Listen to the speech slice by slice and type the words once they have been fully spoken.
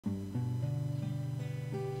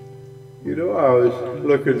You know, I was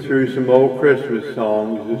looking through some old Christmas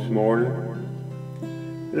songs this morning,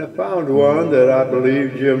 and I found one that I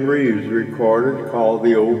believe Jim Reeves recorded called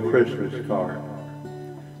The Old Christmas Card.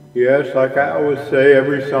 Yes, like I always say,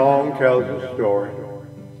 every song tells a story.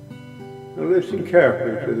 Now listen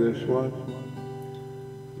carefully to this one.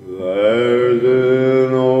 There's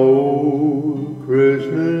an old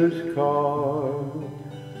Christmas card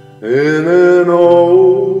in an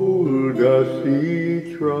old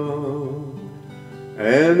dusty trunk,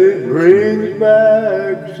 and it brings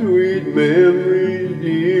back sweet memories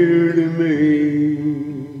dear to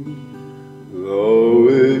me. Though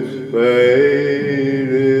it's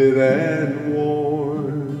faded and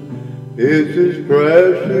worn, it's as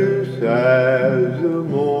precious as the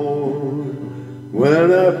morn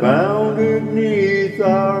when I found it 'neath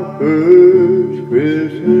our first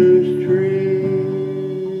Christmas tree.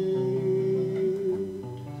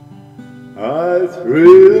 I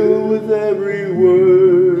thrill with every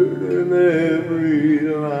word and every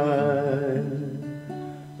line.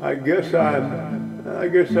 I guess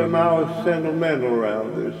I'm out sentimental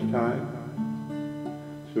around this time.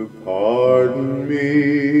 So pardon me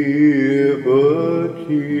if a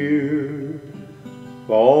tear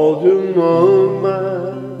falls among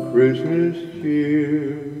my Christmas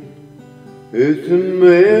cheer. It's a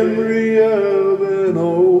memory of an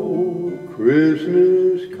old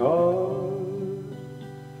Christmas card.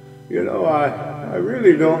 You know, I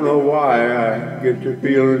really don't know why I get to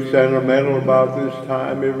feeling sentimental about this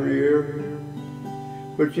time every year.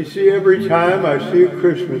 But you see, every time I see a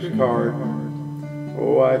Christmas card,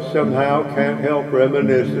 oh, I somehow can't help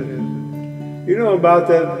reminiscing. You know, about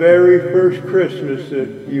that very first Christmas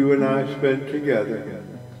that you and I spent together.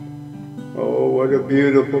 Oh, what a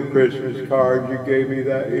beautiful Christmas card you gave me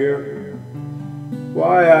that year.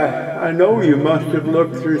 Why, I know you must have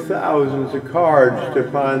looked through thousands of cards to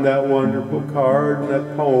find that wonderful card and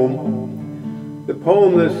that poem. The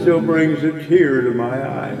poem that still brings a tear to my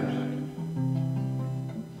eyes.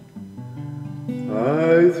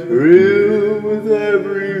 I thrill with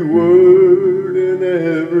every word and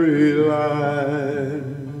every line.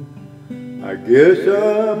 I guess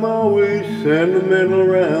I'm always sentimental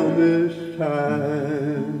around this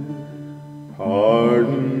time.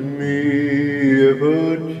 Pardon me if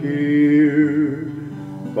a tear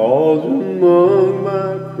falls among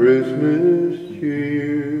my Christmas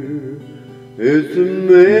cheer. It's a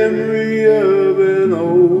memory of an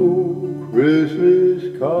old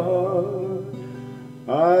Christmas card.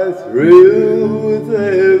 I thrill with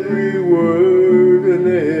every word and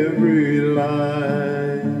every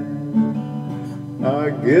line. I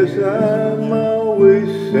guess I'm always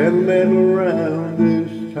sentimental around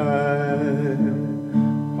this time.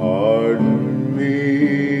 Pardon me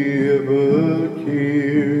if a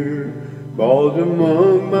tear falls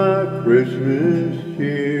among my Christmas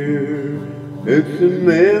cheer. It's a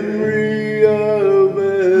memory of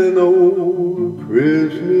an old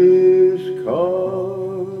Christmas card.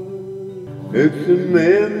 It's a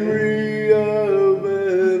memory